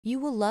You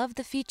will love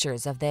the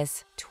features of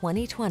this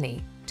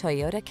 2020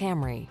 Toyota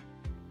Camry.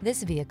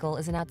 This vehicle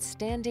is an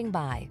outstanding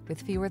buy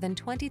with fewer than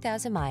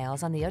 20,000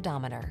 miles on the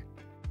odometer.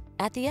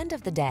 At the end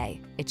of the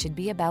day, it should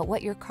be about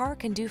what your car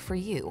can do for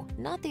you,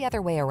 not the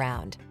other way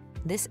around.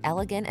 This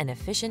elegant and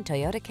efficient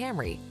Toyota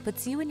Camry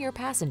puts you and your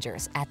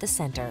passengers at the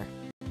center.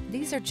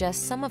 These are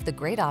just some of the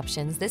great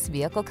options this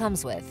vehicle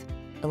comes with: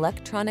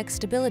 electronic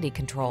stability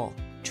control,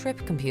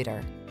 trip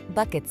computer,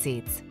 bucket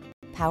seats,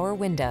 power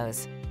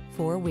windows,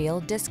 four-wheel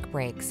disc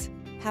brakes,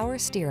 power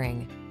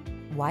steering.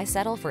 Why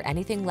settle for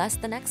anything less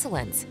than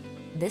excellence?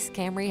 This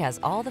Camry has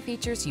all the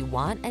features you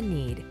want and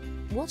need.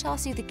 We'll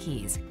toss you the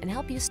keys and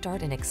help you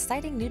start an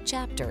exciting new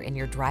chapter in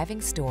your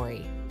driving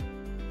story.